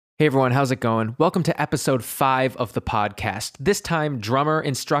Hey everyone, how's it going? Welcome to episode 5 of the podcast. This time, drummer,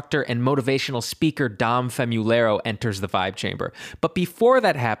 instructor, and motivational speaker Dom Famularo enters the Vibe Chamber. But before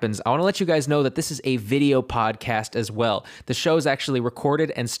that happens, I want to let you guys know that this is a video podcast as well. The show is actually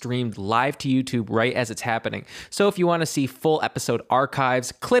recorded and streamed live to YouTube right as it's happening. So if you want to see full episode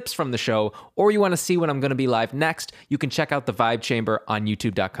archives, clips from the show, or you want to see when I'm going to be live next, you can check out the Vibe Chamber on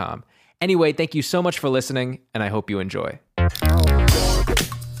youtube.com. Anyway, thank you so much for listening, and I hope you enjoy.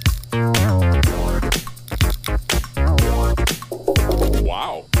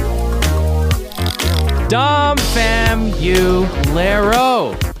 Wow. Dom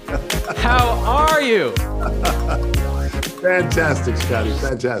Famularo. How are you? Fantastic, Scotty.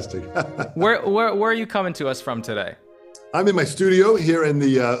 Fantastic. Where are you coming to us from today? I'm in my studio here in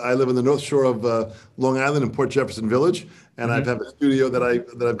I live in the North Shore of Long Island in Port Jefferson Village. And I have a studio that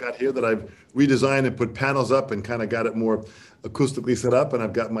I've got here that I've redesigned and put panels up and kind of got it more acoustically set up. And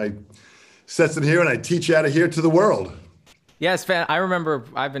I've got my sets in here and I teach out of here to the world. Yes, I remember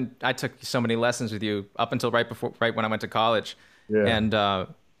I took so many lessons with you up until right when I went to college. Yeah. And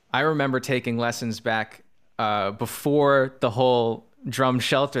I remember taking lessons back before the whole drum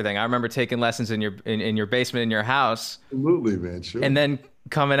shelter thing. I remember taking lessons in your basement in your house. Absolutely, man. Sure. And then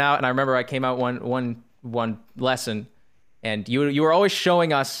coming out, and I remember I came out one lesson, and you were always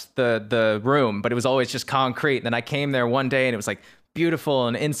showing us the room, but it was always just concrete. And then I came there one day and it was like beautiful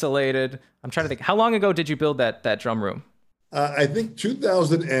and insulated. I'm trying to think, how long ago did you build that drum room? I think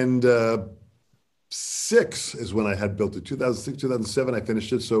 2006 is when I had built it. 2006, 2007, I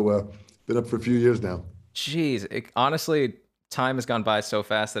finished it. So been up for a few years now. Jeez, honestly, time has gone by so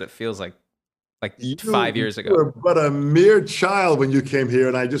fast that it feels like You 5 years ago. were but a mere child when you came here,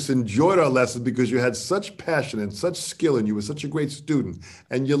 and I just enjoyed our lessons because you had such passion and such skill, and you were such a great student,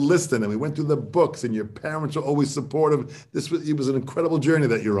 and you listened, and we went through the books, and your parents were always supportive. It was an incredible journey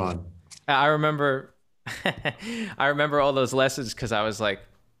that you're on. I remember all those lessons because I was like,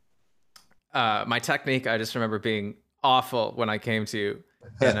 my technique, I just remember being awful when I came to you,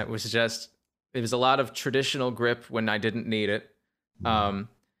 and it was a lot of traditional grip when I didn't need it. And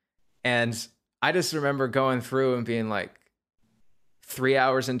I just remember going through and being like 3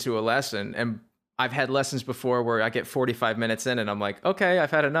 hours into a lesson, and I've had lessons before where I get 45 minutes in and I'm like, okay, I've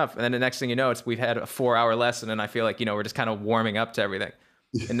had enough. And then the next thing you know, we've had a 4-hour lesson and I feel like, we're just kind of warming up to everything.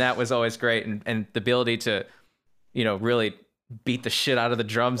 And that was always great. And the ability to, really beat the shit out of the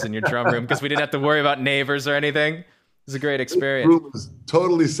drums in your drum room because we didn't have to worry about neighbors or anything. It was a great experience. The room was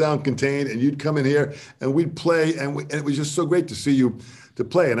totally sound contained, and you'd come in here and we'd play, and it was just so great to see you to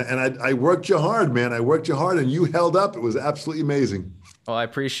play. And I worked you hard, man. I worked you hard, and you held up. It was absolutely amazing. Well, I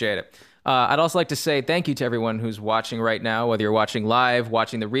appreciate it. I'd also like to say thank you to everyone who's watching right now, whether you're watching live,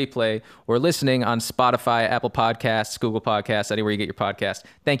 watching the replay, or listening on Spotify, Apple Podcasts, Google Podcasts, anywhere you get your podcast.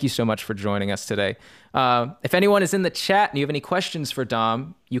 Thank you so much for joining us today. If anyone is in the chat and you have any questions for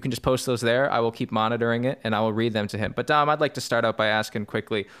Dom, you can just post those there. I will keep monitoring it, and I will read them to him. But Dom, I'd like to start out by asking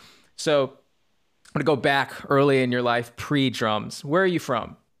quickly. So I'm going to go back early in your life, pre-drums. Where are you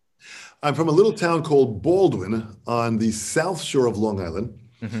from? I'm from a little town called Baldwin on the South Shore of Long Island.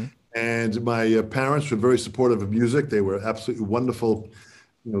 Mm-hmm. And my parents were very supportive of music. They were absolutely wonderful,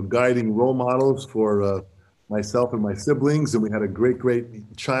 guiding role models for myself and my siblings. And we had a great,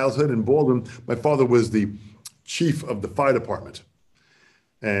 great childhood in Baldwin. My father was the chief of the fire department.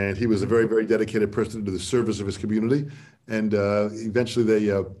 And he was a very, very dedicated person to the service of his community. And eventually they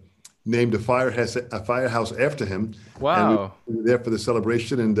named a firehouse after him. Wow. And we were there for the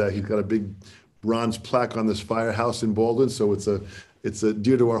celebration. And he's got a big bronze plaque on this firehouse in Baldwin. So it's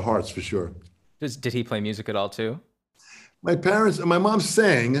dear to our hearts for sure. Did he play music at all too? My parents and my mom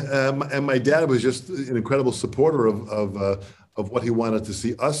sang, and my dad was just an incredible supporter of what he wanted to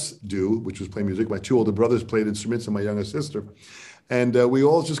see us do, which was play music. My 2 older brothers played instruments, and my younger sister, and we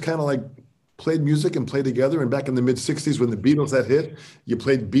all just kind of like played music and played together. And back in the mid '60s, when the Beatles had hit, you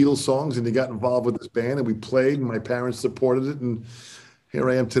played Beatles songs, and you got involved with this band, and we played, and my parents supported it, and here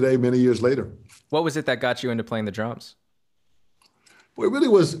I am today, many years later. What was it that got you into playing the drums? Well, it really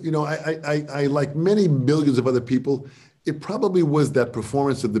was, I like many millions of other people, it probably was that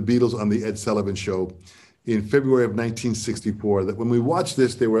performance of the Beatles on the Ed Sullivan Show in February of 1964, that when we watched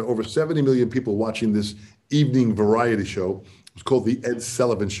this, there were over 70 million people watching this evening variety show. It was called the Ed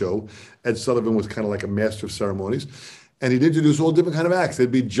Sullivan Show. Ed Sullivan was kind of like a master of ceremonies. And he'd introduce all different kind of acts.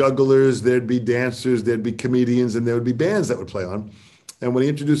 There'd be jugglers, there'd be dancers, there'd be comedians, and there would be bands that would play on. And when he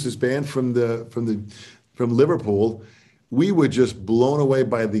introduced this band from Liverpool, we were just blown away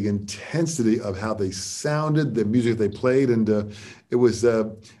by the intensity of how they sounded, the music they played, and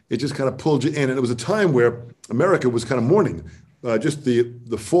it just kind of pulled you in. And it was a time where America was kind of mourning just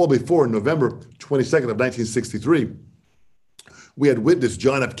the fall before, November 22nd of 1963, we had witnessed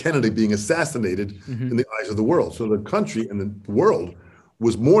John F. Kennedy being assassinated in the eyes of the world. So the country and the world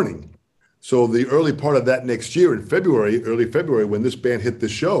was mourning. So the early part of that next year in February, early February, when this band hit the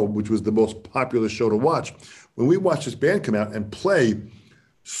show, which was the most popular show to watch, when we watched this band come out and play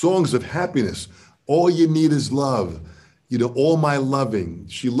songs of happiness, All You Need Is Love, All My Loving,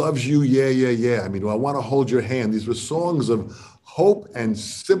 She Loves You, Yeah, Yeah, Yeah. I mean, I Want to Hold Your Hand. These were songs of hope and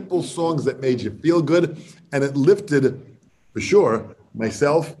simple songs that made you feel good. And it lifted, for sure,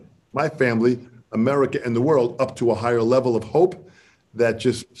 myself, my family, America, and the world up to a higher level of hope that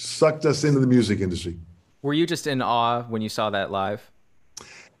just sucked us into the music industry. Were you just in awe when you saw that live?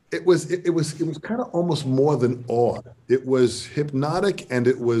 It was kind of almost more than awe. It was hypnotic and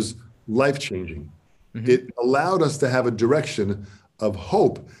it was life-changing. It allowed us to have a direction of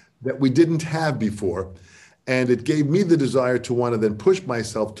hope that we didn't have before. And it gave me the desire to want to then push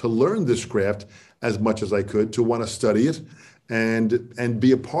myself to learn this craft as much as I could, to want to study it and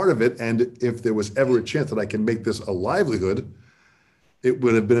be a part of it. And if there was ever a chance that I can make this a livelihood, it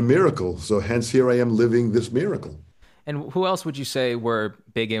would have been a miracle. So hence here I am living this miracle. And who else would you say were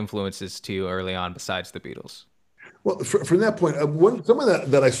big influences to you early on besides the Beatles? Well, from that point,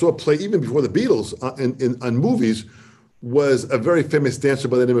 someone that I saw play even before the Beatles on movies was a very famous dancer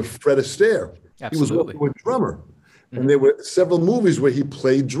by the name of Fred Astaire. Absolutely. He was also a drummer. And there were several movies where he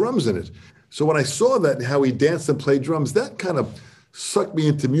played drums in it. So when I saw that and how he danced and played drums, that kind of sucked me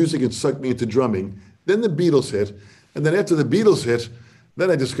into music and sucked me into drumming. Then the Beatles hit. And then after the Beatles hit,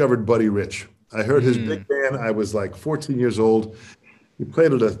 then I discovered Buddy Rich. I heard his big band. I was like 14 years old. He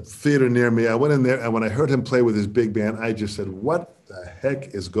played at a theater near me. I went in there, and when I heard him play with his big band, I just said, what the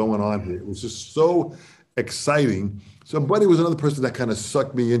heck is going on here? It was just so exciting. So Buddy was another person that kind of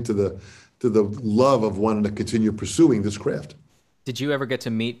sucked me into the love of wanting to continue pursuing this craft. Did you ever get to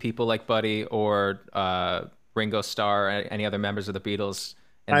meet people like Buddy or Ringo Starr or any other members of the Beatles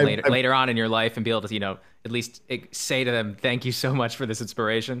and later on in your life and be able to, at least say to them, thank you so much for this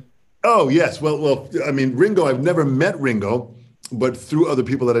inspiration? Oh, yes. Well, I mean, Ringo, I've never met Ringo, but through other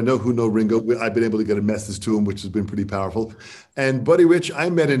people that I know who know Ringo, I've been able to get a message to him, which has been pretty powerful. And Buddy Rich, I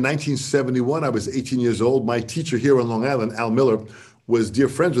met in 1971. I was 18 years old. My teacher here on Long Island, Al Miller, was dear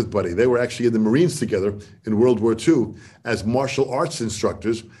friends with Buddy. They were actually in the Marines together in World War II as martial arts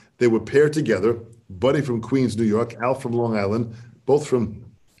instructors. They were paired together, Buddy from Queens, New York, Al from Long Island, both from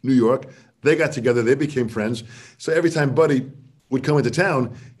New York. They got together, they became friends. So every time Buddy would come into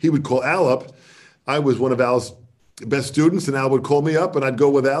town, he would call Al up. I was one of Al's best students, and Al would call me up, and I'd go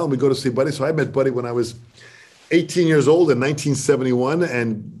with Al, and we'd go to see Buddy. So I met Buddy when I was 18 years old in 1971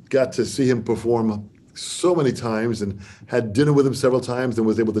 and got to see him perform so many times and had dinner with him several times and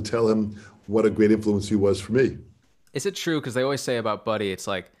was able to tell him what a great influence he was for me. Is it true? Because they always say about Buddy, it's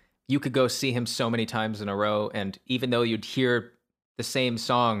like you could go see him so many times in a row, and even though you'd hear the same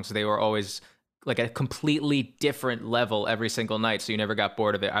songs, they were always like a completely different level every single night, so you never got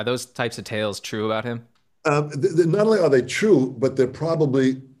bored of it. Are those types of tales true about him? Not only are they true, but they're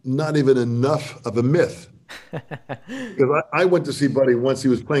probably not even enough of a myth. Because I went to see Buddy once. He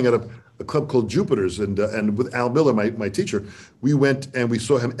was playing at a club called Jupiter's, and with Al Miller, my teacher, we went and we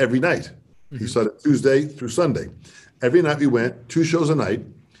saw him every night. He started Tuesday through Sunday. Every night we went, 2 shows a night.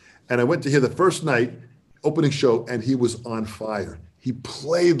 And I went to hear the first night, opening show, and he was on fire. He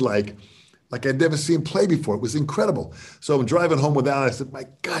played like I'd never seen him play before. It was incredible. So I'm driving home with Al. I said, my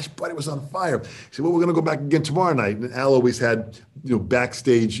gosh, Buddy was on fire. He said, well, we're going to go back again tomorrow night. And Al always had,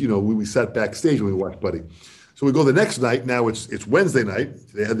 backstage, we sat backstage when we watched Buddy. So we go the next night. Now it's Wednesday night.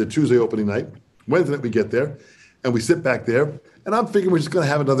 They had the Tuesday opening night. Wednesday night we get there, and we sit back there. And I'm thinking we're just going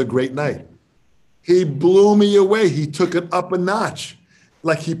to have another great night. He blew me away. He took it up a notch.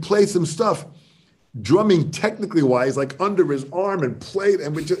 Like he played some stuff, drumming technically wise, like under his arm, and played,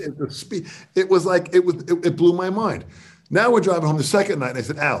 and we just the speed. It was like it blew my mind. Now we're driving home the second night, and I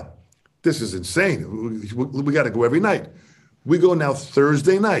said, Al, this is insane. We got to go every night. We go now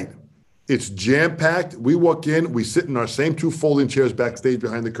Thursday night. It's jam-packed. We walk in, we sit in our same 2 folding chairs backstage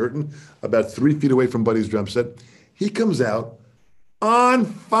behind the curtain, about 3 feet away from Buddy's drum set. He comes out on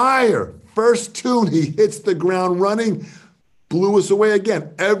fire. First tune, he hits the ground running, blew us away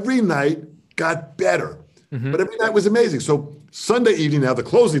again. Every night got better, but every night was amazing. So Sunday evening, now the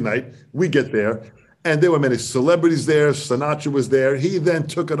closing night, we get there, and there were many celebrities there. Sinatra was there. He then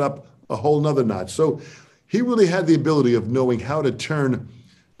took it up a whole nother notch. So he really had the ability of knowing how to turn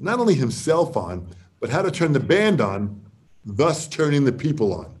not only himself on, but how to turn the band on, thus turning the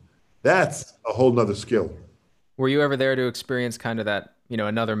people on. That's a whole nother skill. Were you ever there to experience kind of that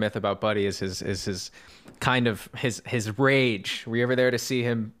another myth about Buddy is his kind of his rage. Were you ever there to see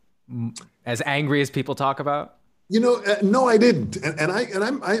him as angry as people talk about? No, I didn't.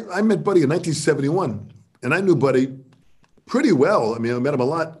 I met Buddy in 1971, and I knew Buddy pretty well. I mean, I met him a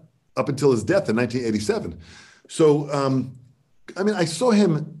lot up until his death in 1987. So, I saw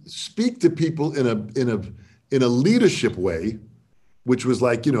him speak to people in a leadership way, which was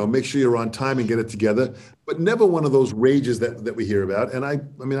like, make sure you're on time and get it together, but never one of those rages that we hear about. And I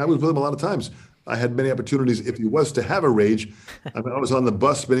was with him a lot of times. I had many opportunities if he was to have a rage. I was on the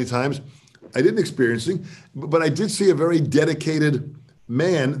bus many times. I didn't experience it, but I did see a very dedicated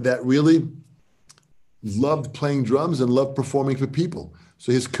man that really loved playing drums and loved performing for people.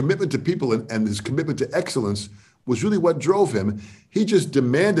 So his commitment to people and his commitment to excellence was really what drove him. He just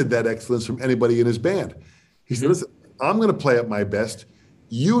demanded that excellence from anybody in his band. He said, listen, I'm going to play at my best.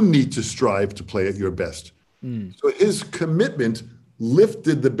 You need to strive to play at your best. So his commitment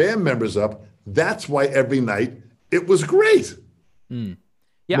lifted the band members up. That's why every night it was great. Yeah,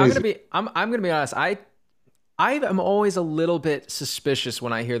 amazing. I'm gonna be honest. I am always a little bit suspicious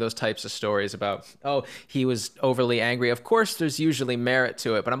when I hear those types of stories about, oh, he was overly angry. Of course, there's usually merit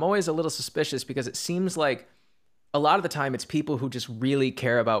to it, but I'm always a little suspicious because it seems like a lot of the time it's people who just really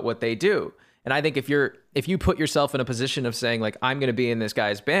care about what they do. And I think if you put yourself in a position of saying like, I'm going to be in this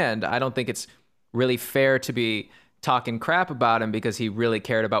guy's band, I don't think it's really fair to be talking crap about him because he really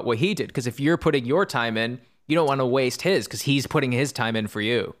cared about what he did. Because if you're putting your time in, you don't want to waste his because he's putting his time in for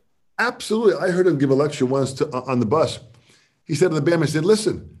you. Absolutely. I heard him give a lecture once on the bus. He said to the band, he said,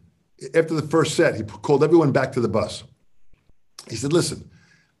 listen, after the first set, he called everyone back to the bus. He said, listen,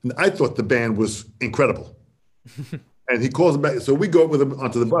 and I thought the band was incredible. And he calls them back. So we go with him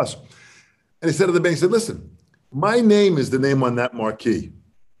onto the bus. And he said to the band, he said, listen, my name is the name on that marquee.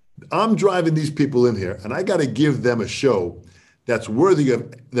 I'm driving these people in here, and I got to give them a show that's worthy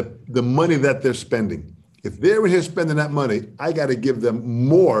of the money that they're spending. If they're in here spending that money, I got to give them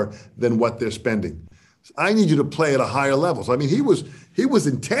more than what they're spending. So I need you to play at a higher level. So, he was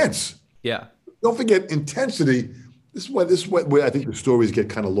intense. Yeah. Don't forget intensity. This is where I think the stories get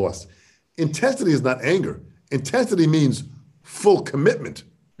kind of lost. Intensity is not anger. Intensity means full commitment.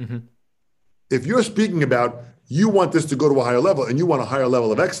 If you're speaking about you want this to go to a higher level and you want a higher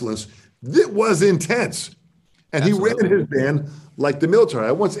level of excellence, it was intense. And Absolutely. He ran his band like the military.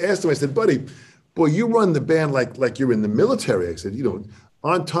 I once asked him, I said, buddy, boy, you run the band like you're in the military. I said,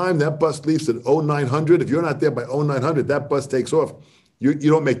 on time, that bus leaves at 0900. If you're not there by 0900, that bus takes off. You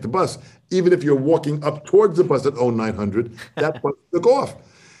don't make the bus. Even if you're walking up towards the bus at 0900, that bus took off.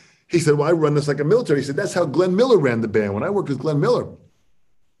 He said, well, I run this like a military. He said, that's how Glenn Miller ran the band. When I worked with Glenn Miller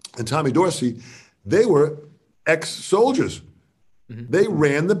and Tommy Dorsey, they were ex-soldiers. They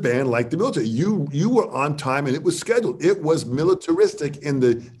ran the band like the military. You were on time and it was scheduled. It was militaristic in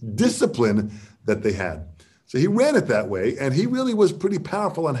the discipline that they had. So he ran it that way, and he really was pretty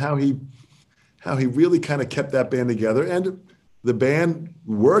powerful on how he really kind of kept that band together. And the band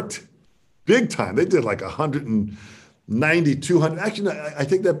worked big time. They did like 190, 200. Actually, no, I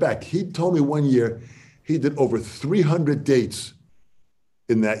take that back. He told me one year he did over 300 dates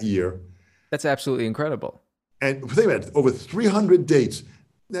in that year. That's absolutely incredible. And think about it, over 300 dates.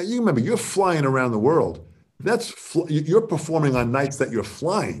 Now, you remember, you're flying around the world. You're performing on nights that you're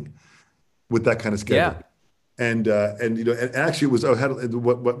flying with that kind of schedule. Yeah. And actually it was, I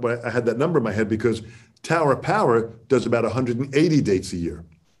had that number in my head because Tower of Power does about 180 dates a year.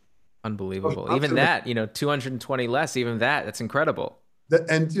 Unbelievable. Even that, 220 less, even that's incredible.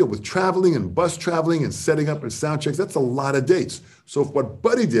 And with traveling and bus traveling and setting up and sound checks, that's a lot of dates. So what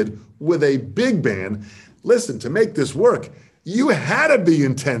Buddy did with a big band, listen, to make this work, you had to be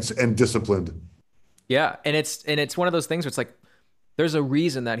intense and disciplined. Yeah, and it's one of those things where it's like there's a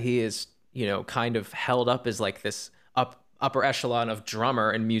reason that he is, kind of held up as like this upper echelon of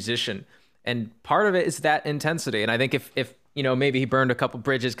drummer and musician. And part of it is that intensity. And I think if maybe he burned a couple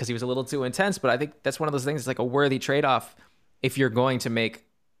bridges because he was a little too intense, but I think that's one of those things, it's like a worthy trade-off if you're going to make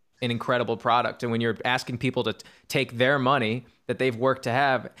an incredible product. And when you're asking people to take their money that they've worked to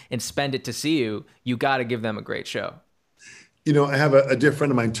have and spend it to see you, you got to give them a great show. I have a dear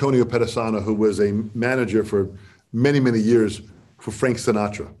friend of mine, Tonio Pedisano, who was a manager for many, many years for Frank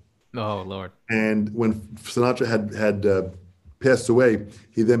Sinatra. Oh, Lord. And when Sinatra had passed away,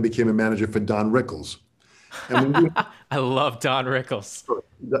 he then became a manager for Don Rickles. And I love Don Rickles.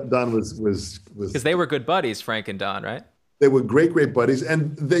 Don was because they were good buddies, Frank and Don, right? They were great buddies.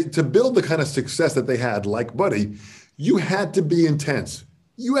 And to build the kind of success that they had, like Buddy, you had to be intense.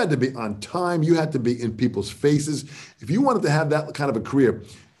 You had to be on time. You had to be in people's faces. If you wanted to have that kind of a career,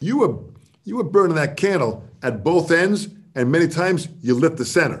 you were burning that candle at both ends, and many times you lift the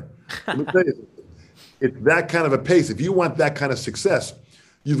center. Let me tell you, it's that kind of a pace. If you want that kind of success,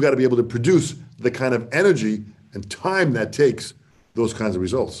 you've got to be able to produce the kind of energy and time that takes those kinds of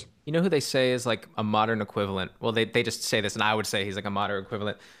results. You know who they say is like a modern equivalent? Well, they just say this, and I would say he's like a modern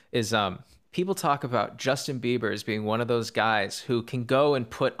equivalent, is people talk about Justin Bieber as being one of those guys who can go and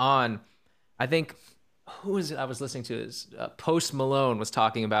put on, I think, who was it I was listening to? Is Post Malone was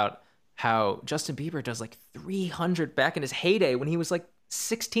talking about how Justin Bieber does like 300 back in his heyday when he was like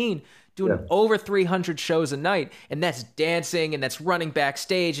 16, doing over 300 shows a night. And that's dancing and that's running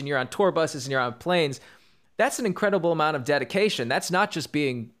backstage and you're on tour buses and you're on planes. That's an incredible amount of dedication. That's not just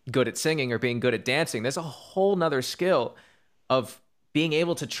being good at singing or being good at dancing. There's a whole nother skill of being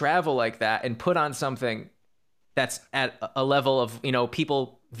able to travel like that and put on something that's at a level of, you know,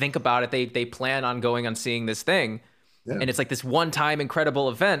 people think about it. They plan on going on seeing this thing. Yeah. And it's like this one-time incredible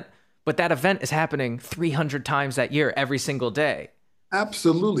event, but that event is happening 300 times that year, every single day.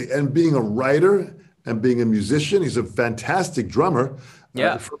 Absolutely. And being a writer and being a musician, he's a fantastic drummer.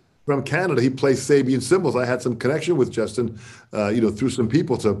 Yeah. From Canada, he plays Sabian cymbals. I had some connection with Justin, through some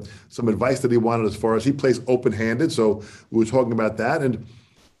people, to some advice that he wanted as far as he plays open-handed. So we were talking about that. And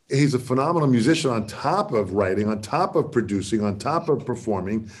he's a phenomenal musician on top of writing, on top of producing, on top of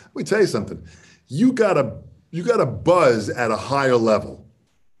performing. Let me tell you something. You gotta buzz at a higher level.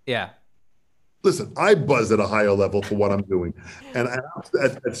 Yeah. Listen, I buzz at a higher level for what I'm doing. And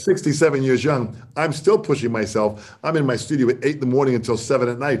at 67 years young, I'm still pushing myself. I'm in my studio at 8 in the morning until 7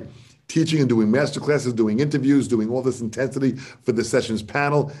 at night, teaching and doing master classes, doing interviews, doing all this intensity for the sessions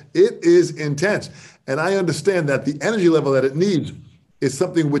panel. It is intense. And I understand that the energy level that it needs is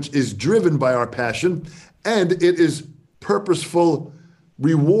something which is driven by our passion, and it is purposeful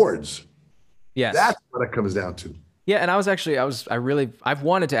rewards. Yes. That's what it comes down to. Yeah, and I've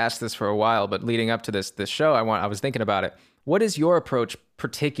wanted to ask this for a while, but leading up to this show, I was thinking about it. What is your approach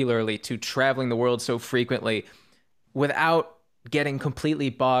particularly to traveling the world so frequently without getting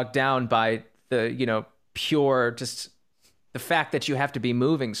completely bogged down by the, pure, just the fact that you have to be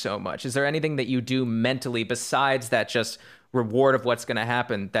moving so much? Is there anything that you do mentally besides that just reward of what's going to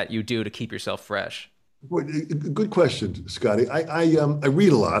happen that you do to keep yourself fresh? Well, good question, Scotty. I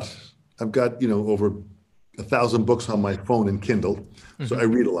read a lot. I've got, over 1,000 books on my phone and Kindle. So I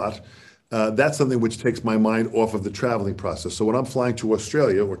read a lot. That's something which takes my mind off of the traveling process. So when I'm flying to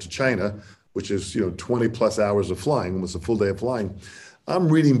Australia or to China, which is, 20 plus hours of flying, almost a full day of flying, I'm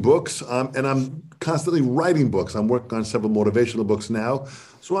reading books, and I'm constantly writing books. I'm working on several motivational books now.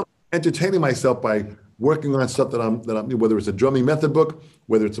 So I'm entertaining myself by working on stuff that I'm, whether it's a drumming method book,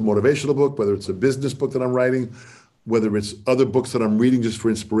 whether it's a motivational book, whether it's a business book that I'm writing, whether it's other books that I'm reading just for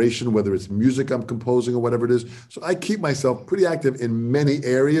inspiration, whether it's music I'm composing or whatever it is. So I keep myself pretty active in many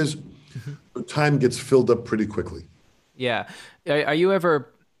areas. Time gets filled up pretty quickly. Yeah. Are you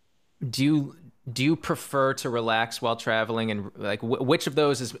ever, do you prefer to relax while traveling? And like, which of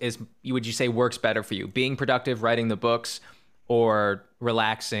those would you say works better for you? Being productive, writing the books, or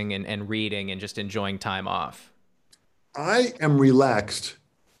relaxing and reading and just enjoying time off? I am relaxed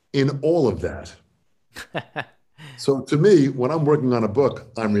in all of that. So to me, when I'm working on a book,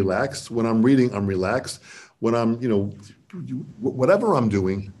 I'm relaxed. When I'm reading, I'm relaxed. When I'm, whatever I'm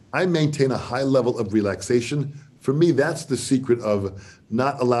doing, I maintain a high level of relaxation. For me, that's the secret of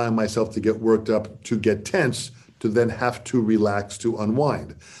not allowing myself to get worked up, to get tense, to then have to relax, to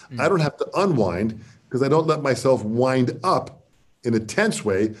unwind. I don't have to unwind because I don't let myself wind up in a tense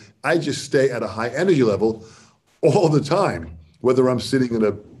way. I just stay at a high energy level all the time, whether I'm sitting in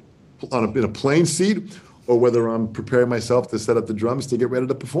a plane seat or whether I'm preparing myself to set up the drums to get ready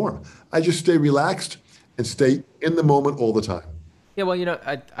to perform. I just stay relaxed and stay in the moment all the time. Yeah, well,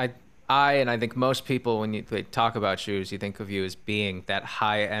 I and I think most people, when they talk about you think of you as being that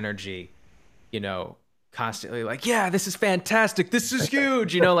high energy, constantly like, yeah, this is fantastic, this is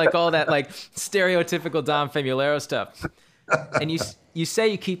huge, like all that like stereotypical Dom Famularo stuff. And you say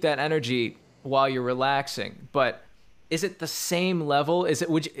you keep that energy while you're relaxing, but is it the same level?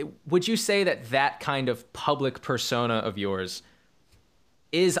 Would you say that kind of public persona of yours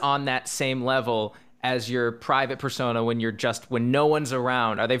is on that same level as your private persona when no one's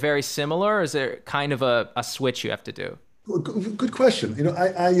around? Are they very similar, or is there kind of a switch you have to do? Well, good question.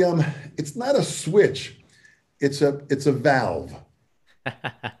 It's not a switch. It's a valve.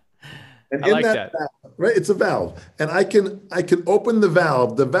 And I like that. Valve, right? It's a valve. And I can open the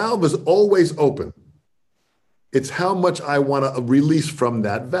valve. The valve is always open. It's how much I want to release from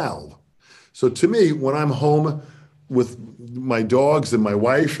that valve. So to me, when I'm home, with my dogs and my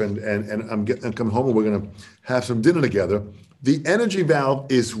wife, and I'm coming home and we're going to have some dinner together. The energy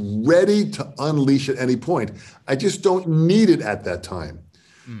valve is ready to unleash at any point. I just don't need it at that time.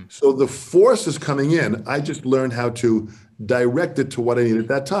 So the force is coming in. I just learned how to direct it to what I need at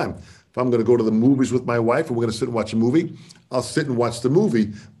that time. If I'm going to go to the movies with my wife and we're going to sit and watch a movie, I'll sit and watch the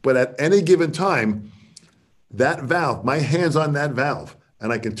movie. But at any given time, that valve, my hand's on that valve,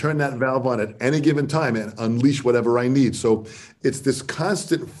 and I can turn that valve on at any given time and unleash whatever I need. So it's this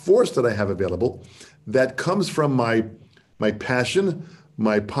constant force that I have available that comes from my passion,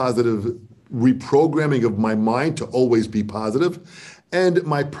 my positive reprogramming of my mind to always be positive, and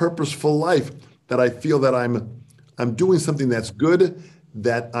my purposeful life, that I feel that I'm doing something that's good,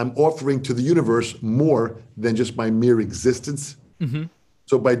 that I'm offering to the universe more than just my mere existence. Mm-hmm.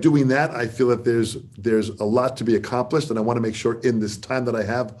 So by doing that, I feel that there's a lot to be accomplished, and I want to make sure in this time that I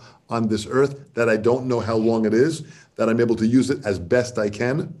have on this earth, that I don't know how long it is, that I'm able to use it as best I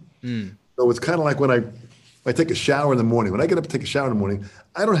can. So it's kind of like when I take a shower in the morning. When I get up to take a shower in the morning,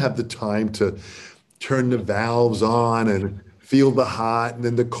 I don't have the time to turn the valves on and feel the hot and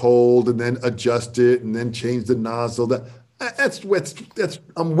then the cold and then adjust it and then change the nozzle. That's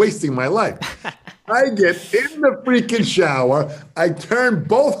I'm wasting my life. I get in the freaking shower, I turn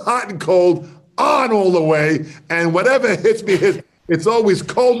both hot and cold on all the way, and whatever hits me hits. It's always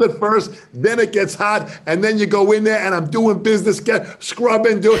cold at first, then it gets hot, and then you go in there and I'm doing business,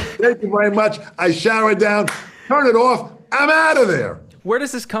 scrubbing, thank you very much. I shower down, turn it off, I'm out of there. Where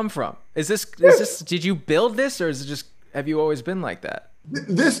does this come from? Is this, did you build this, or is it just, have you always been like that?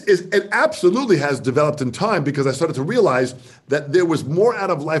 It absolutely has developed in time, because I started to realize that there was more out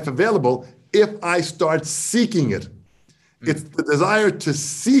of life available if I start seeking it. It's the desire to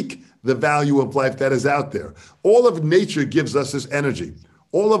seek the value of life that is out there. All of nature gives us this energy.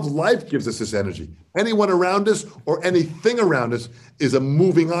 All of life gives us this energy. Anyone around us or anything around us is a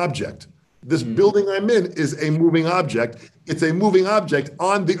moving object. This building I'm in is a moving object. It's a moving object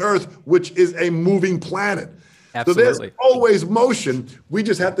on the earth, which is a moving planet. Absolutely. So there's always motion. We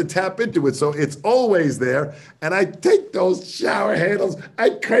just have to tap into it. So it's always there. And I take those shower handles, I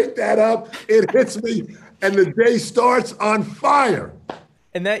crank that up, it hits me, and the day starts on fire.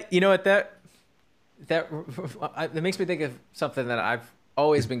 And that, you know what, that makes me think of something that I've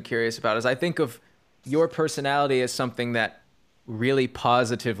always been curious about. Is I think of your personality as something that really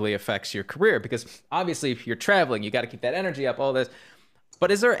positively affects your career, because obviously if you're traveling, you got to keep that energy up, all this.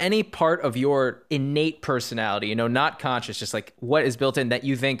 But is there any part of your innate personality, you know, not conscious, just like what is built in, that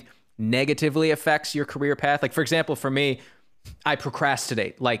you think negatively affects your career path? Like, for example, for me, I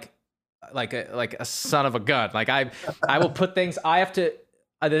procrastinate like a son of a gun. Like I will put things, I have to,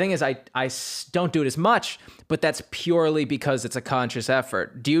 the thing is I don't do it as much, but that's purely because it's a conscious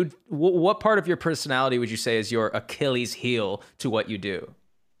effort. What part of your personality would you say is your Achilles heel to what you do?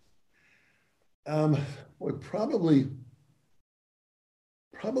 Probably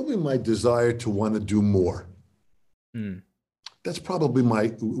my desire to want to do more. That's probably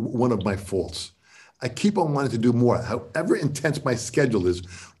one of my faults. I keep on wanting to do more. However intense my schedule is,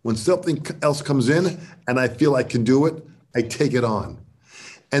 when something else comes in and I feel I can do it, I take it on.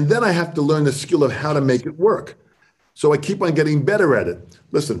 And then I have to learn the skill of how to make it work. So I keep on getting better at it.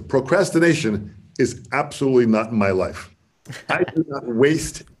 Listen, procrastination is absolutely not in my life. I do not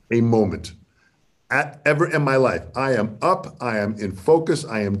waste a moment ever in my life. I am up, I am in focus,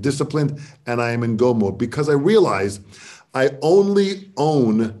 I am disciplined, and I am in go mode, because I realize I only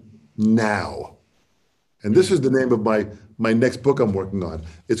own now. And this is the name of my next book I'm working on.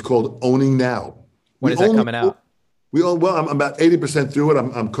 It's called Owning Now. When is that coming out? I'm about 80% through it.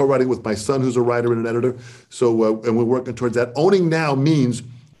 I'm co-writing with my son, who's a writer and an editor. So, and we're working towards that. Owning now means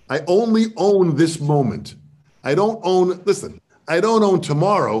I only own this moment. I don't own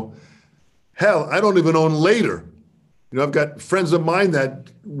tomorrow. Hell, I don't even own later. You know, I've got friends of mine that,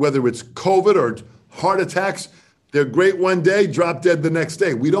 whether it's COVID or heart attacks, they're great one day, drop dead the next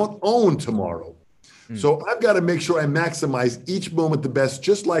day. We don't own tomorrow. So I've got to make sure I maximize each moment the best,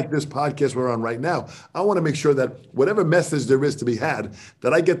 just like this podcast we're on right now. I want to make sure that whatever message there is to be had,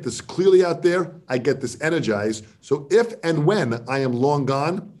 that I get this clearly out there, I get this energized. So if and when I am long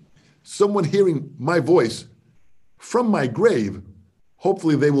gone, someone hearing my voice from my grave,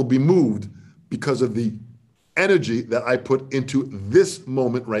 hopefully they will be moved because of the energy that I put into this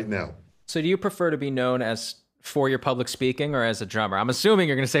moment right now. So do you prefer to be known as for your public speaking or as a drummer? I'm assuming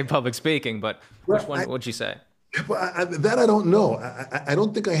you're going to say public speaking, but which one would you say? That I don't know. I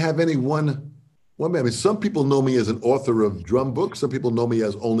don't think I have any one. I mean, some people know me as an author of drum books. Some people know me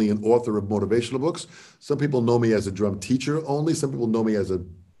as only an author of motivational books. Some people know me as a drum teacher only. Some people know me as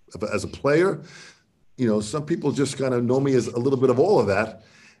a player. some people just kind of know me as a little bit of all of that.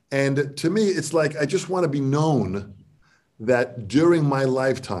 And to me, it's like, I just want to be known that during my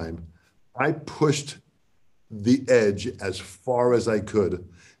lifetime, I pushed the edge as far as I could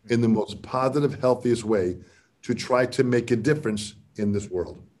in the most positive, healthiest way to try to make a difference in this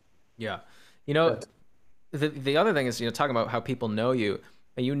world. Yeah. You know, the other thing is, talking about how people know you,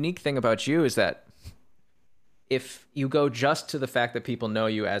 a unique thing about you is that if you go just to the fact that people know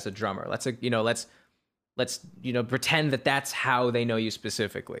you as a drummer, let's pretend that that's how they know you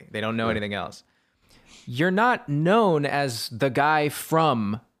specifically. They don't know anything else. You're not known as the guy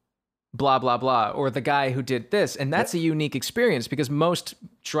from blah, blah, blah, or the guy who did this. And that's a unique experience because most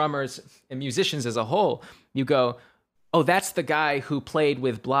drummers and musicians as a whole, you go, oh, that's the guy who played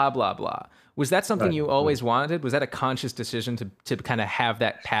with blah, blah, blah. Was that something you always wanted? Was that a conscious decision to kind of have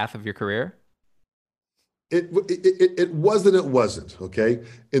that path of your career? It was and it wasn't, okay?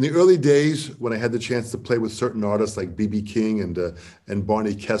 In the early days, when I had the chance to play with certain artists like B.B. King and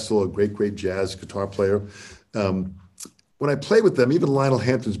Barney Kessel, a great jazz guitar player, when I played with them, even Lionel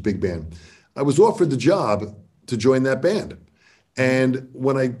Hampton's big band, I was offered the job to join that band. And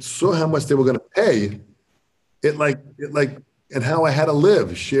when I saw how much they were going to pay, and how I had to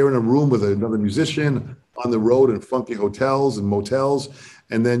live, sharing a room with another musician on the road in funky hotels and motels.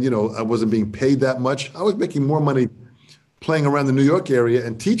 And then, I wasn't being paid that much. I was making more money playing around the New York area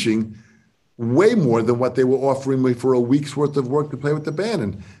and teaching, way more than what they were offering me for a week's worth of work to play with the band.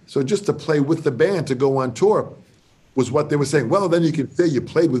 And so just to play with the band, to go on tour, was what they were saying. Well, then you can say you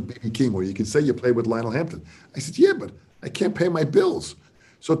played with B.B. King, or you can say you played with Lionel Hampton. I said, yeah, but I can't pay my bills.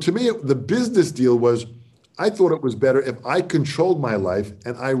 So to me, the business deal was, I thought it was better if I controlled my life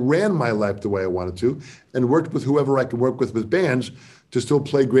and I ran my life the way I wanted to and worked with whoever I could work with bands to still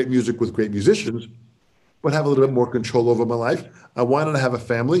play great music with great musicians, but have a little bit more control over my life. I wanted to have a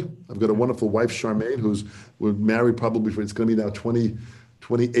family. I've got a wonderful wife, Charmaine, we're married probably it's going to be now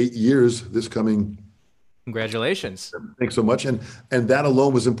 28 years this coming. Congratulations. Thanks so much. And that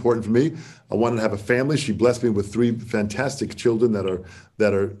alone was important for me. I wanted to have a family. She blessed me with 3 fantastic children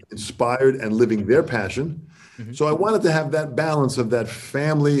that are inspired and living their passion. Mm-hmm. So I wanted to have that balance of that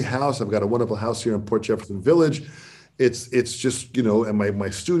family house. I've got a wonderful house here in Port Jefferson Village. It's just, and my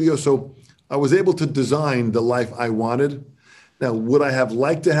studio. So I was able to design the life I wanted. Now, would I have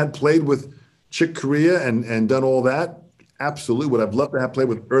liked to have played with Chick Corea and done all that? Absolutely. Would I've loved to have played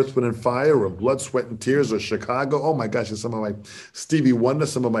with Earth, Wind & Fire or Blood, Sweat and Tears or Chicago? Oh my gosh, some of my Stevie Wonder,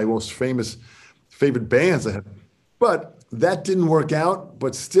 some of my most favorite bands I have. But that didn't work out.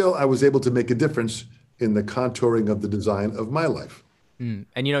 But still, I was able to make a difference in the contouring of the design of my life. And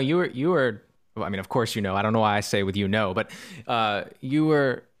you were. Well, I mean, of course, I don't know why I say with but you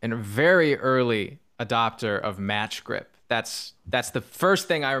were a very early adopter of match grip. That's the first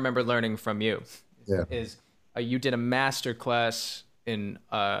thing I remember learning from you. Yeah. You did a master class in,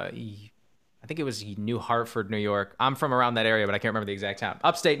 I think it was New Hartford, New York. I'm from around that area, but I can't remember the exact town.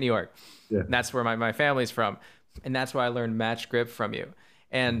 Upstate New York. Yeah. And that's where my family's from. And that's why I learned match grip from you.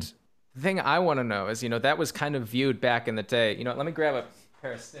 And the thing I want to know is, that was kind of viewed back in the day. Let me grab a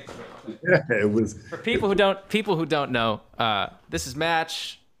pair of sticks real quick. Yeah, it was. For people who don't know, this is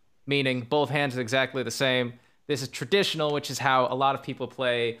match, meaning both hands are exactly the same. This is traditional, which is how a lot of people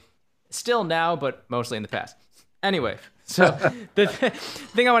play still now, but mostly in the past. Anyway, so the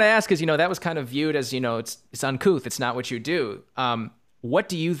thing I want to ask is, that was kind of viewed as, it's uncouth. It's not what you do. What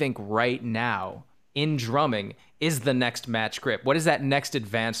do you think right now in drumming is the next match grip? What is that next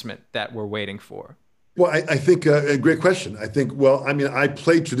advancement that we're waiting for? Well, I think a great question. I think, I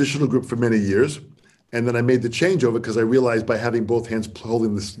played traditional grip for many years, and then I made the changeover because I realized by having both hands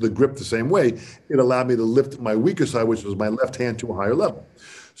holding the grip the same way, it allowed me to lift my weaker side, which was my left hand, to a higher level.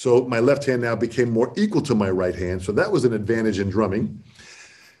 So my left hand now became more equal to my right hand. So that was an advantage in drumming.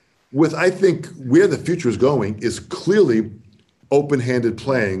 I think where the future is going is clearly open-handed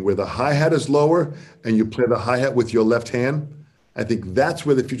playing, where the hi-hat is lower and you play the hi-hat with your left hand. I think that's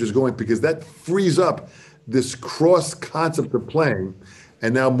where the future is going, because that frees up this cross concept of playing.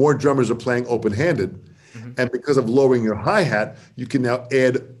 And now more drummers are playing open-handed. Mm-hmm. And because of lowering your hi-hat, you can now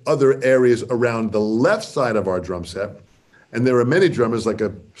add other areas around the left side of our drum set. And there are many drummers, like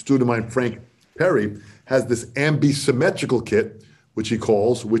a student of mine, Frank Perry, has this ambisymmetrical kit, which he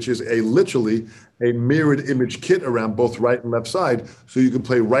calls, which is literally a mirrored image kit around both right and left side. So you can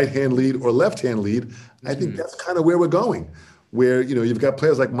play right hand lead or left hand lead. Mm-hmm. I think that's kind of where we're going, where, you've got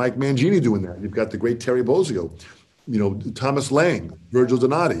players like Mike Mangini doing that. You've got the great Terry Bozzio, Thomas Lang, Virgil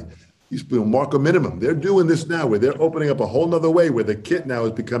Donati, Marco Minimum. They're doing this now, where they're opening up a whole nother way, where the kit now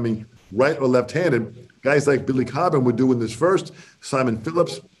is becoming right or left-handed. Guys like Billy Cobham were doing this first, Simon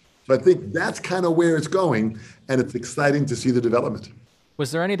Phillips. So So I think that's kind of where it's going, and it's exciting to see the development.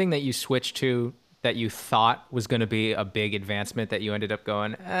 Was there anything that you switched to that you thought was going to be a big advancement that you ended up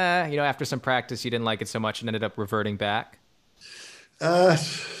going, after some practice, you didn't like it so much and ended up reverting back? Uh,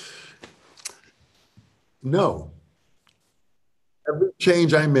 no. Every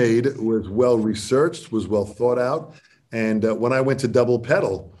change I made was well researched, was well thought out. And when I went to double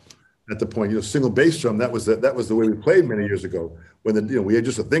pedal at the point, single bass drum, that was the way we played many years ago. When we had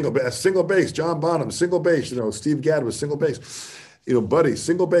just a single bass, John Bonham, single bass, Steve Gadd was single bass, Buddy,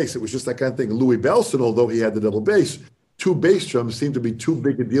 single bass. It was just that kind of thing. Louis Bellson, although he had the double bass, two bass drums seemed to be too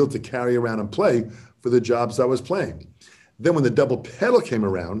big a deal to carry around and play for the jobs I was playing. Then when the double pedal came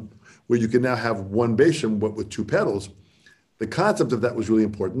around, where you can now have one bass drum with two pedals, the concept of that was really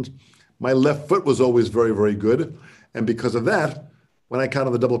important. My left foot was always very, very good. And because of that, when I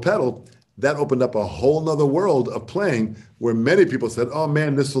counted the double pedal, that opened up a whole nother world of playing where many people said, oh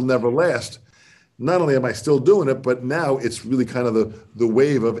man, this will never last. Not only am I still doing it, but now it's really kind of the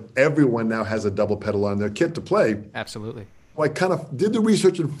wave of everyone now has a double pedal on their kit to play. Absolutely. Well, I kind of did the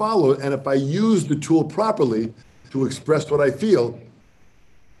research and followed, and if I use the tool properly to express what I feel,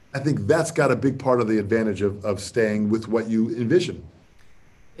 I think that's got a big part of the advantage of staying with what you envision.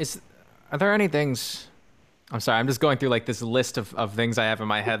 Are there any things, I'm sorry, I'm just going through like this list of things I have in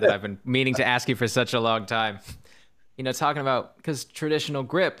my head that I've been meaning to ask you for such a long time. Talking about, because traditional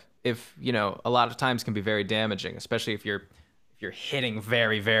grip, if, a lot of times can be very damaging, especially if you're hitting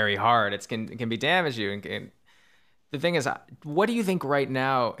very, very hard, it can be damage you. And the thing is, what do you think right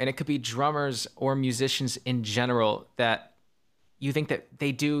now, and it could be drummers or musicians in general, that you think that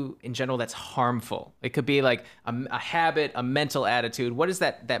they do in general that's harmful? It could be like a habit, a mental attitude. What is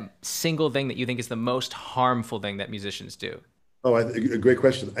that single thing that you think is the most harmful thing that musicians do? Oh, a great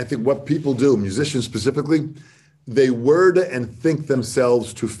question. I think what people do, musicians specifically, they word and think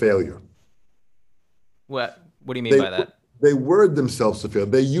themselves to failure. What do you mean by that? They word themselves to failure.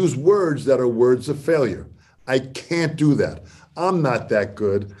 They use words that are words of failure. I can't do that. I'm not that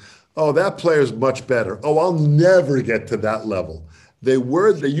good. Oh, that player's much better. Oh, I'll never get to that level. They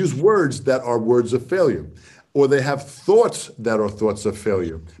use words that are words of failure, or they have thoughts that are thoughts of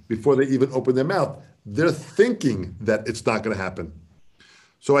failure. Before they even open their mouth, they're thinking that it's not going to happen.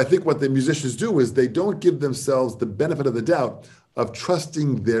 So I think what the musicians do is they don't give themselves the benefit of the doubt of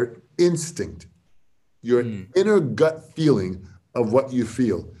trusting their instinct, your inner gut feeling of what you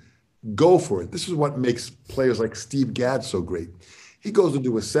feel. Go for it. This is what makes players like Steve Gadd so great. He goes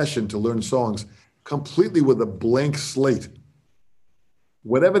into a session to learn songs completely with a blank slate.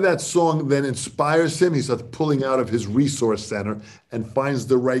 Whatever that song then inspires him, he starts pulling out of his resource center and finds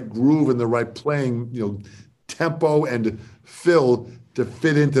the right groove and the right playing, tempo and fill to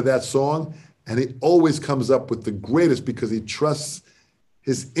fit into that song. And he always comes up with the greatest because he trusts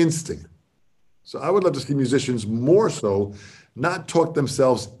his instinct. So I would love to see musicians more so not talk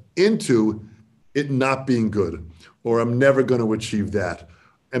themselves into it not being good, or I'm never going to achieve that.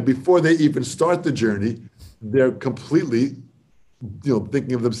 And before they even start the journey, they're completely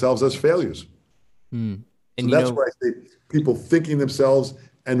thinking of themselves as failures. And so that's why I say people thinking themselves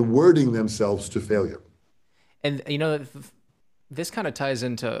and wording themselves to failure. And this kind of ties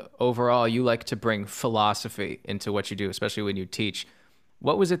into overall, you like to bring philosophy into what you do, especially when you teach.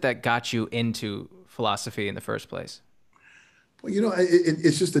 What was it that got you into philosophy in the first place? Well,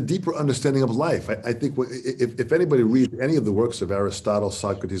 it's just a deeper understanding of life. I think if anybody reads any of the works of Aristotle,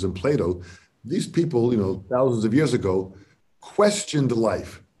 Socrates, and Plato, these people, thousands of years ago, questioned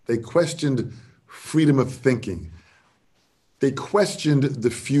life. They questioned freedom of thinking. They questioned the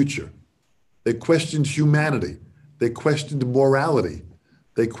future. They questioned humanity. They questioned morality.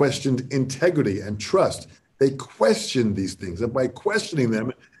 They questioned integrity and trust. They questioned these things. And by questioning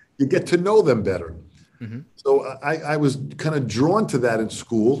them, you get to know them better. Mm-hmm. So I was kind of drawn to that in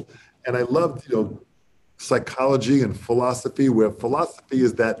school. And I loved, psychology and philosophy, where philosophy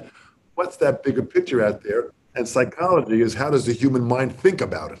is what's that bigger picture out there? And psychology is how does the human mind think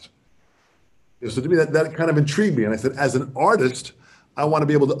about it? So to me, that kind of intrigued me. And I said, as an artist, I want to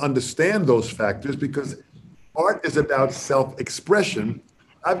be able to understand those factors because art is about self-expression.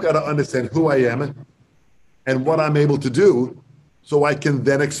 I've got to understand who I am and what I'm able to do so I can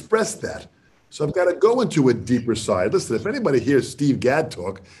then express that. So I've got to go into a deeper side. Listen, if anybody hears Steve Gadd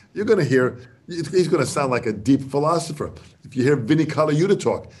talk, you're going to hear, he's going to sound like a deep philosopher. If you hear Vinnie Colaiuta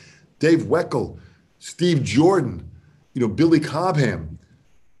talk, Dave Weckl, Steve Jordan, Billy Cobham,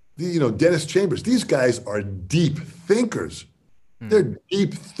 Dennis Chambers, these guys are deep thinkers. They're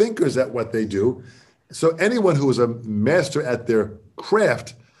deep thinkers at what they do. So anyone who is a master at their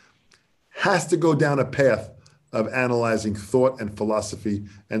craft has to go down a path of analyzing thought and philosophy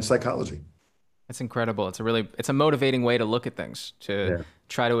and psychology. It's incredible. It's a motivating way to look at things, to Yeah.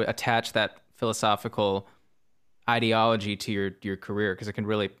 try to attach that philosophical ideology to your career, because it can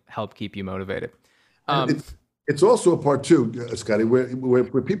really help keep you motivated. And Um, it's also a part too, Scotty,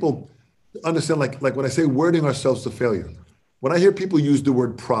 where people understand, like when I say wording ourselves to failure, when I hear people use the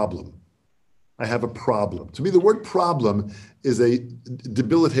word problem, I have a problem. To me, the word problem is a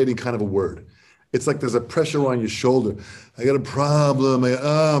debilitating kind of a word. It's like there's a pressure on your shoulder. I got a problem. I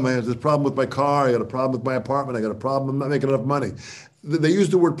have this problem with my car. I got a problem with my apartment. I got a problem. I'm not making enough money. They use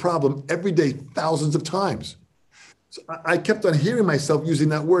the word problem every day, thousands of times. So I kept on hearing myself using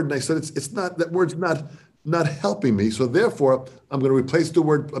that word, and I said, it's not, that word's not helping me. So therefore, I'm going to replace the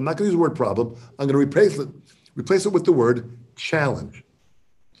word. I'm not going to use the word problem. I'm going to replace it with the word challenge.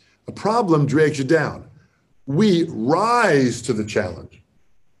 A problem drags you down. We rise to the challenge.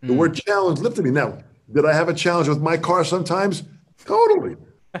 The word challenge lifted me. Now, did I have a challenge with my car sometimes? Totally.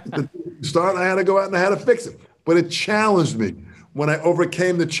 At the start, I had to go out and I had to fix it. But it challenged me. When I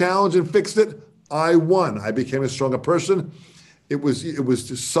overcame the challenge and fixed it, I won. I became a stronger person. It was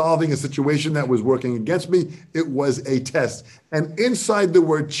just solving a situation that was working against me. It was a test. And inside the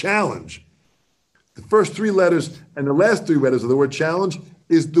word challenge, the first three letters and the last three letters of the word challenge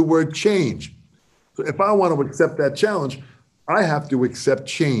is the word change. So if I want to accept that challenge, I have to accept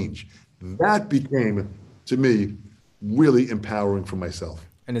change. That became, to me, really empowering for myself.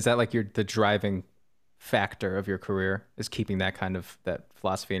 and is that like the driving factor of your career, is keeping that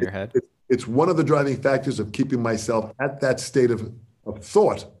philosophy in your head? It's one of the driving factors of keeping myself at that state of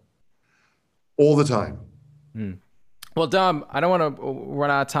thought all the time. Well, Dom, I don't want to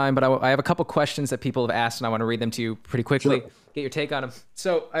run out of time, but I have a couple questions that people have asked, and I want to read them to you pretty quickly, Sure. get your take on them.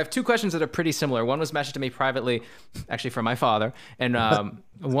 So I have two questions that are pretty similar. One was messaged to me privately, actually from my father, and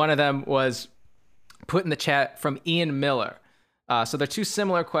one of them was put in the chat from Ian Miller. So they're two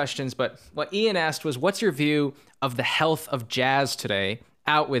similar questions, but what Ian asked was, what's your view of the health of jazz today,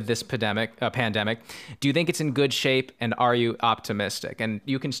 out with this pandemic? Do you think it's in good shape, and are you optimistic? And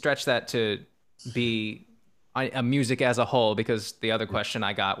you can stretch that to be a music as a whole, because the other question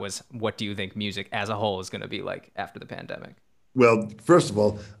I got was, what do you think music as a whole is going to be like after the pandemic? Well, first of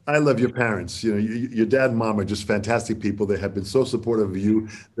all, I love your parents. You know, your dad and mom are just fantastic people. They have been so supportive of you.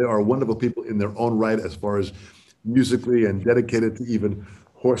 They are wonderful people in their own right, as far as musically, and dedicated to even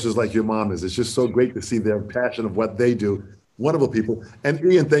horses like your mom is. It's just so great to see their passion of what they do. Wonderful people. And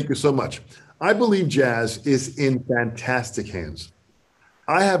Ian, thank you so much. I believe jazz is in fantastic hands.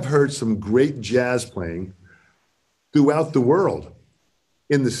 I have heard some great jazz playing throughout the world,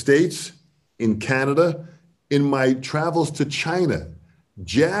 in the States, in Canada, in my travels to China.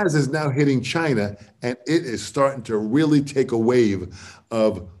 Jazz is now hitting China, and it is starting to really take a wave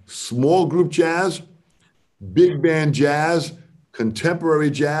of small group jazz, big band jazz,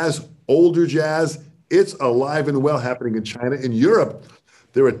 contemporary jazz, older jazz. It's alive and well happening in China. In Europe,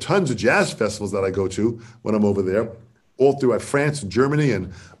 there are tons of jazz festivals that I go to when I'm over there, all throughout France and Germany,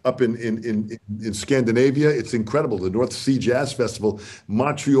 and up in Scandinavia. It's incredible. The North Sea Jazz Festival,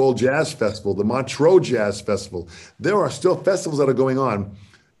 Montreal Jazz Festival, the Montreux Jazz Festival. There are still festivals that are going on.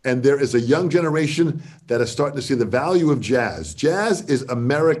 And there is a young generation that is starting to see the value of jazz. Jazz is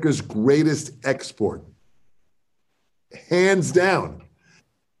America's greatest export, hands down.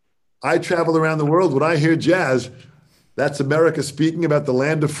 I travel around the world. When I hear jazz, that's America speaking about the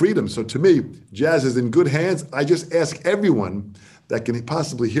land of freedom. So to me, jazz is in good hands. I just ask everyone that can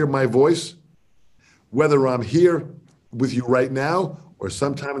possibly hear my voice, whether I'm here with you right now or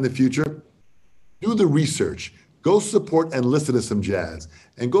sometime in the future, do the research. Go support and listen to some jazz,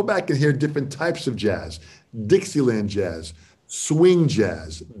 and go back and hear different types of jazz: Dixieland jazz, swing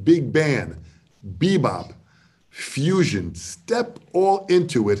jazz, big band, bebop, fusion. Step all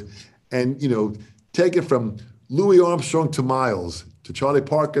into it, and take it from Louis Armstrong to Miles, to Charlie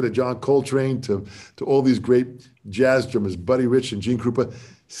Parker, to John Coltrane, to all these great jazz drummers, Buddy Rich and Gene Krupa.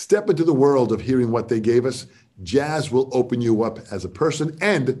 Step into the world of hearing what they gave us. Jazz will open you up as a person,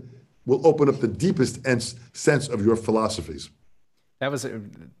 and will open up the deepest sense of your philosophies. That was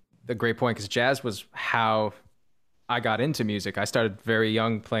a great point, because jazz was how I got into music. I started very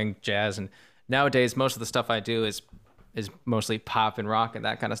young playing jazz, and nowadays most of the stuff I do is mostly pop and rock and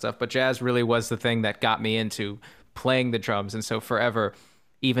that kind of stuff. But jazz really was the thing that got me into playing the drums. And so forever,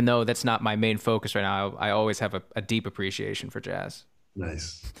 even though that's not my main focus right now, I always have a deep appreciation for jazz.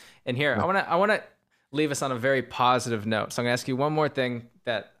 Nice. And here, I want to leave us on a very positive note. So I'm going to ask you one more thing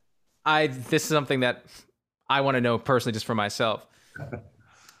that this is something that I want to know personally, just for myself.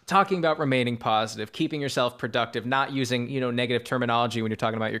 Talking about remaining positive, keeping yourself productive, not using, negative terminology when you're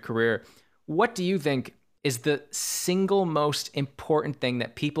talking about your career. What do you think is the single most important thing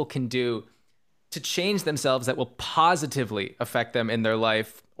that people can do to change themselves that will positively affect them in their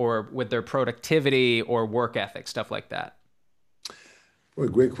life or with their productivity or work ethic, stuff like that? Boy,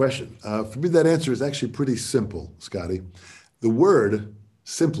 great question. For me, that answer is actually pretty simple, Scotty. The word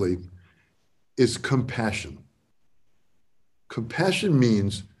simply is compassion. Compassion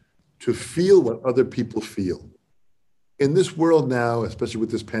means to feel what other people feel. In this world now, especially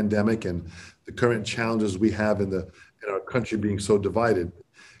with this pandemic and the current challenges we have in our country being so divided,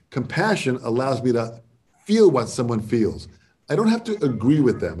 compassion allows me to feel what someone feels. I don't have to agree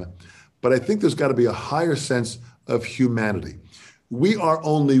with them, but I think there's got to be a higher sense of humanity. We are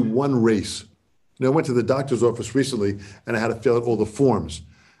only one race. I went to the doctor's office recently and I had to fill out all the forms.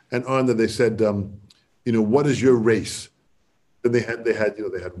 And on there they said, what is your race? Then they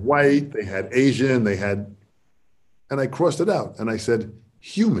had white, they had Asian, and I crossed it out and I said,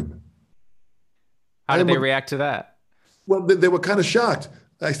 human. How did they react to that? Well, they were kind of shocked.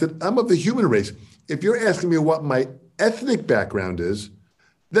 I said, I'm of the human race. If you're asking me what my ethnic background is,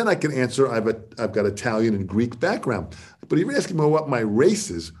 then I can answer I've got Italian and Greek background. But if you're asking me what my race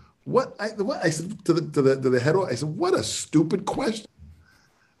is, I said to the head, I said, what a stupid question.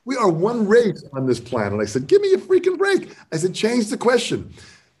 We are one race on this planet. I said, give me a freaking break. I said, change the question.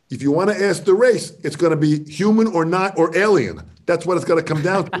 If you want to ask the race, it's going to be human or not or alien. That's what it's going to come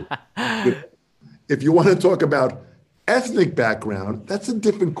down to. If you want to talk about ethnic background, that's a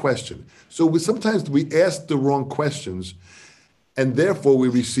different question. So sometimes we ask the wrong questions and therefore we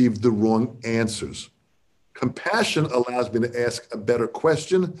receive the wrong answers. Compassion allows me to ask a better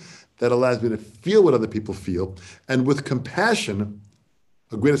question that allows me to feel what other people feel. And with compassion,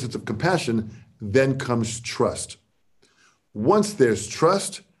 a greater sense of compassion, then comes trust. Once there's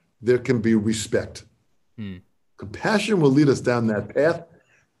trust, there can be respect. Compassion will lead us down that path.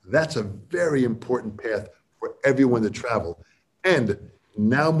 That's a very important path for everyone to travel. And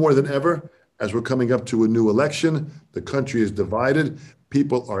now more than ever, as we're coming up to a new election, the country is divided.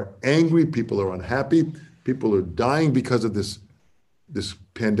 People are angry. People are unhappy. People are dying because of this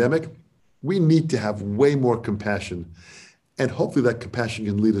pandemic. We need to have way more compassion. And hopefully that compassion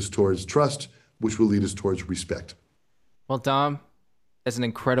can lead us towards trust, which will lead us towards respect. Well, Dom, as an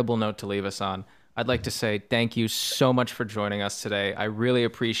incredible note to leave us on, I'd like to say thank you so much for joining us today. I really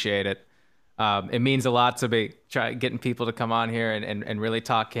appreciate it. It means a lot to be getting people to come on here and really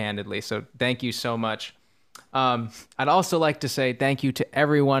talk candidly. So thank you so much. I'd also like to say thank you to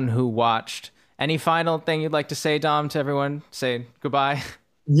everyone who watched. Any final thing you'd like to say, Dom, to everyone? Say goodbye.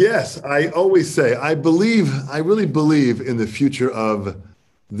 Yes, I always say, I really believe in the future of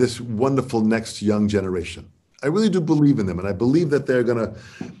this wonderful next young generation. I really do believe in them. And I believe that they're going to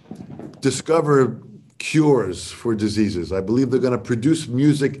discover cures for diseases. I believe they're going to produce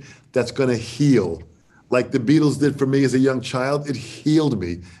music that's going to heal. Like the Beatles did for me as a young child, it healed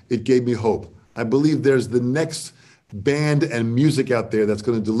me. It gave me hope. I believe there's the next band and music out there that's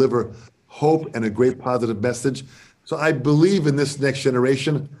going to deliver hope and a great positive message. So I believe in this next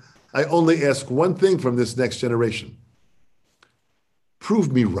generation. I only ask one thing from this next generation.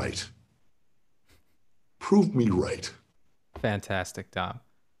 Prove me right. Prove me right. Fantastic, Dom.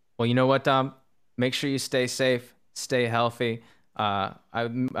 Well, you know what, Dom? Make sure you stay safe, stay healthy.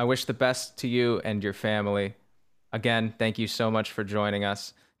 I wish the best to you and your family. Again, thank you so much for joining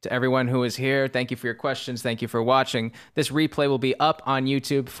us. To everyone who is here, thank you for your questions. Thank you for watching. This replay will be up on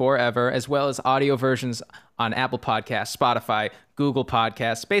YouTube forever, as well as audio versions on Apple Podcasts, Spotify, Google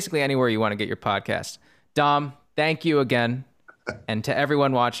Podcasts, basically anywhere you want to get your podcast. Dom, thank you again. And to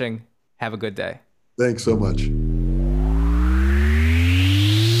everyone watching, have a good day. Thanks so much.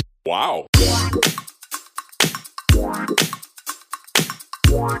 Wow. What?